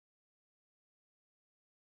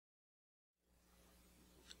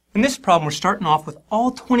In this problem, we're starting off with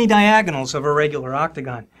all 20 diagonals of a regular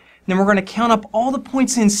octagon. And then we're going to count up all the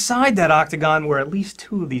points inside that octagon where at least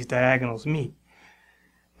 2 of these diagonals meet.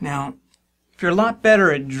 Now, if you're a lot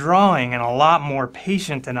better at drawing and a lot more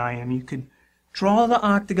patient than I am, you could draw the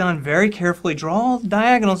octagon very carefully, draw all the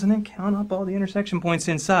diagonals, and then count up all the intersection points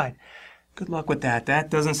inside. Good luck with that. That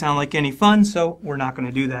doesn't sound like any fun, so we're not going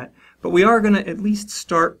to do that. But we are going to at least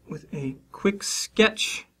start with a quick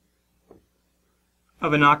sketch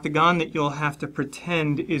of an octagon that you'll have to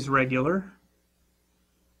pretend is regular.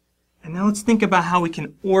 And now let's think about how we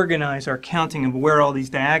can organize our counting of where all these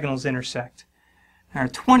diagonals intersect. There are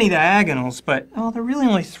 20 diagonals, but there are really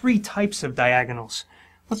only 3 types of diagonals.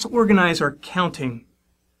 Let's organize our counting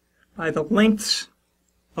by the lengths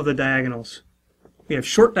of the diagonals. We have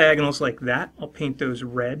short diagonals like that. I'll paint those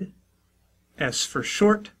red. S for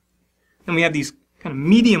short. And we have these kind of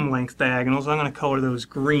medium length diagonals. I'm going to color those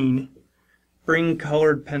green. Bring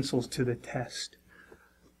colored pencils to the test.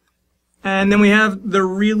 And then we have the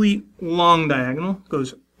really long diagonal. It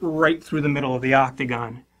goes right through the middle of the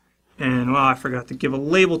octagon. And, well, I forgot to give a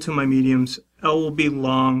label to my mediums. L will be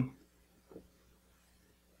long.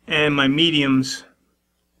 And my mediums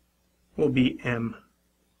will be M.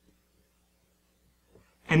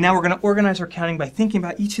 And now we're going to organize our counting by thinking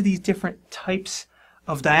about each of these different types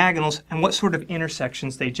of diagonals and what sort of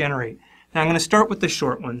intersections they generate. Now I'm going to start with the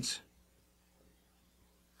short ones.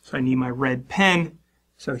 So I need my red pen.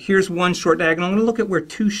 So here's one short diagonal. I'm going to look at where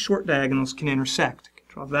 2 short diagonals can intersect. I can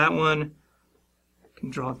draw that one. I can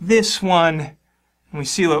draw this one. And we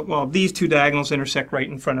see that, well, these 2 diagonals intersect right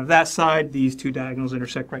in front of that side. These 2 diagonals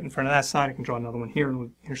intersect right in front of that side. I can draw another one here and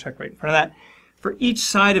we'll intersect right in front of that. For each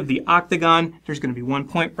side of the octagon, there's going to be one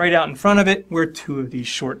point right out in front of it where 2 of these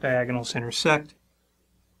short diagonals intersect.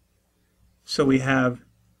 So we have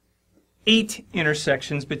 8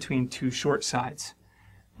 intersections between 2 short sides.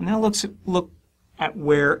 Now let's look at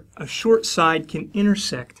where a short side can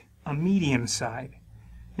intersect a medium side.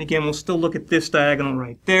 And again, we'll still look at this diagonal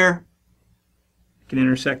right there. I can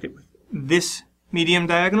intersect it with this medium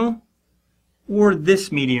diagonal or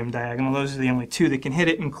this medium diagonal. Those are the only 2 that can hit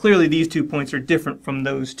it, and clearly these 2 points are different from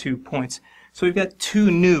those 2 points. So we've got 2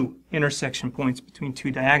 new intersection points between 2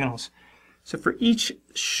 diagonals. So for each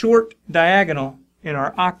short diagonal in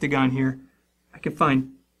our octagon here, I can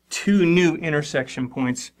find 2 new intersection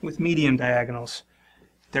points with medium diagonals.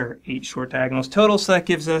 There are 8 short diagonals total, so that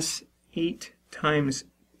gives us 8 times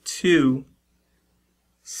 2,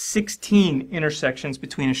 16 intersections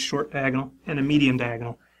between a short diagonal and a medium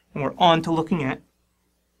diagonal. And we're on to looking at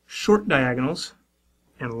short diagonals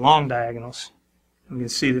and long diagonals. And we can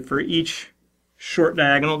see that for each short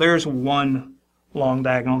diagonal, there's one long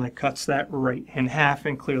diagonal that cuts that right in half,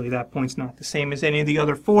 and clearly that point's not the same as any of the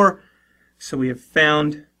other 4. So we have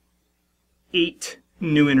found 8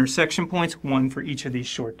 new intersection points, 1 for each of these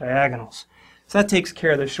short diagonals. So that takes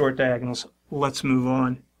care of the short diagonals. Let's move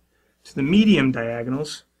on to the medium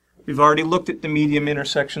diagonals. We've already looked at the medium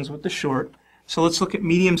intersections with the short, so let's look at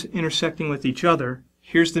mediums intersecting with each other.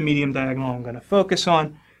 Here's the medium diagonal I'm going to focus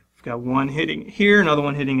on. We've got one hitting it here, another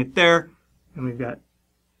one hitting it there, and we've got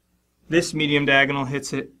this medium diagonal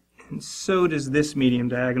hits it, and so does this medium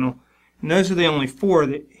diagonal. And those are the only 4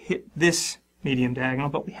 that hit this medium diagonal,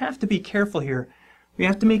 but we have to be careful here. We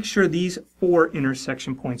have to make sure these 4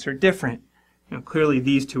 intersection points are different. Now clearly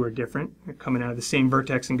these 2 are different. They're coming out of the same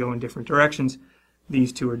vertex and going different directions.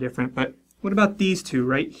 These 2 are different, but what about these 2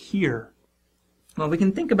 right here? Well, we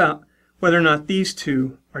can think about whether or not these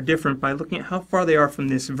 2 are different by looking at how far they are from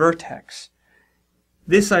this vertex.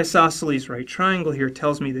 This isosceles right triangle here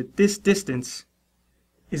tells me that this distance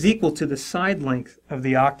is equal to the side length of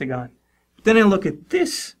the octagon. But then I look at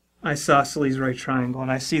this isosceles right triangle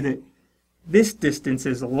and I see that this distance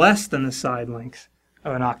is less than the side length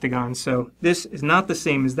of an octagon, so this is not the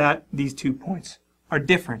same as that. These 2 points are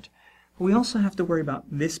different. But we also have to worry about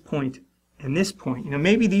this point and this point. You know,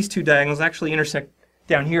 maybe these 2 diagonals actually intersect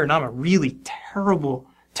down here, and I'm a really terrible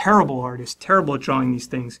artist, terrible at drawing these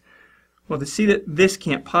things. Well, to see that this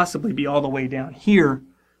can't possibly be all the way down here,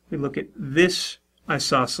 we look at this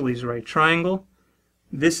isosceles right triangle.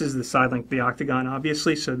 This is the side length of the octagon,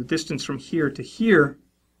 obviously, so the distance from here to here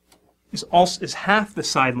is half the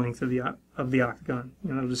side length of the octagon.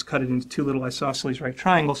 You know, I'll just cut it into 2 little isosceles right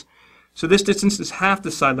triangles. So this distance is half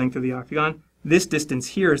the side length of the octagon. This distance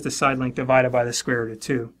here is the side length divided by the square root of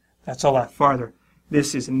 2. That's a lot farther.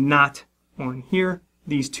 This is not on here.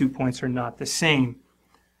 These 2 points are not the same.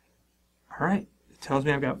 All right, it tells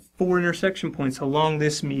me I've got 4 intersection points along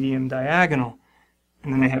this medium diagonal.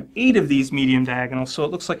 And then I have 8 of these medium diagonals, so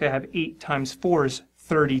it looks like I have 8 times 4 is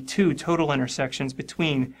 32 total intersections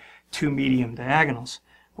between 2 medium diagonals.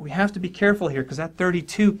 But we have to be careful here because that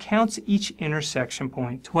 32 counts each intersection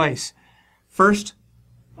point twice. First,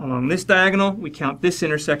 along this diagonal, we count this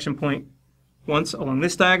intersection point once along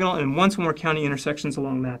this diagonal, and once when we're counting intersections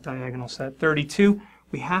along that diagonal. So that 32,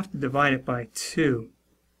 we have to divide it by 2.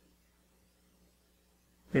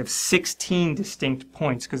 We have 16 distinct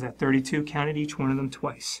points because that 32 counted each one of them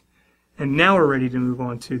twice. And now we're ready to move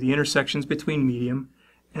on to the intersections between medium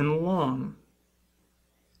and long.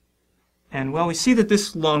 And well, we see that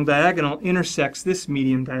this long diagonal intersects this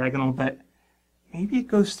medium diagonal, but maybe it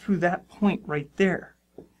goes through that point right there.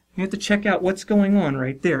 You have to check out what's going on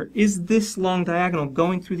right there. Is this long diagonal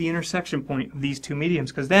going through the intersection point of these two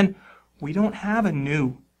mediums? Because then we don't have a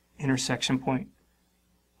new intersection point.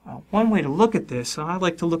 One way to look at this, I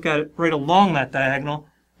like to look at it right along that diagonal.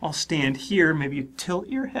 I'll stand here, maybe you tilt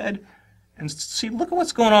your head, and see, look at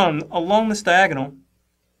what's going on along this diagonal.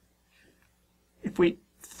 If we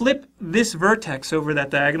flip this vertex over that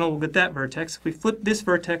diagonal, we'll get that vertex. If we flip this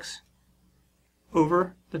vertex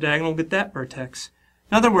over the diagonal, we'll get that vertex.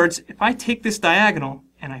 In other words, if I take this diagonal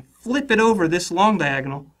and I flip it over this long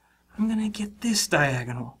diagonal, I'm going to get this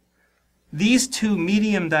diagonal. These two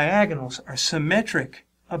medium diagonals are symmetric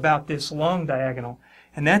about this long diagonal,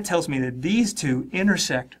 and that tells me that these two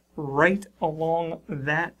intersect right along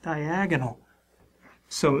that diagonal.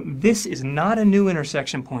 So this is not a new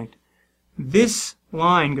intersection point. This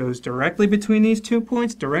line goes directly between these 2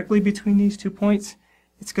 points, directly between these 2 points.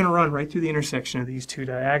 It's going to run right through the intersection of these two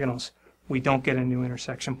diagonals. We don't get a new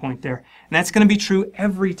intersection point there. And that's going to be true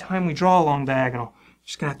every time we draw a long diagonal. You're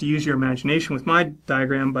just going to have to use your imagination with my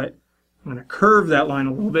diagram, but I'm going to curve that line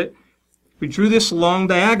a little bit. If we drew this long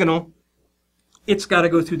diagonal, it's got to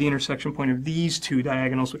go through the intersection point of these two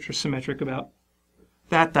diagonals, which are symmetric about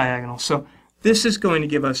that diagonal. So this is going to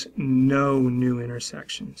give us no new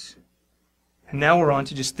intersections. And now we're on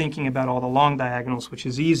to just thinking about all the long diagonals, which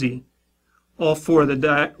is easy. All four of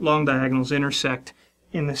the long diagonals intersect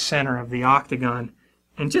in the center of the octagon.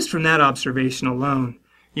 And just from that observation alone,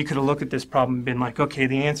 you could have looked at this problem and been like, okay,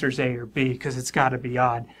 the answer is A or B because it's got to be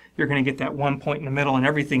odd. You're going to get that one point in the middle and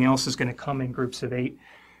everything else is going to come in groups of 8.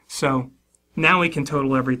 So now we can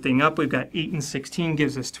total everything up. We've got 8 and 16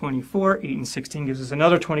 gives us 24. 8 and 16 gives us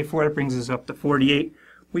another 24. That brings us up to 48.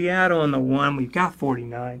 We add on the 1, we've got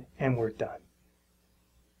 49, and we're done.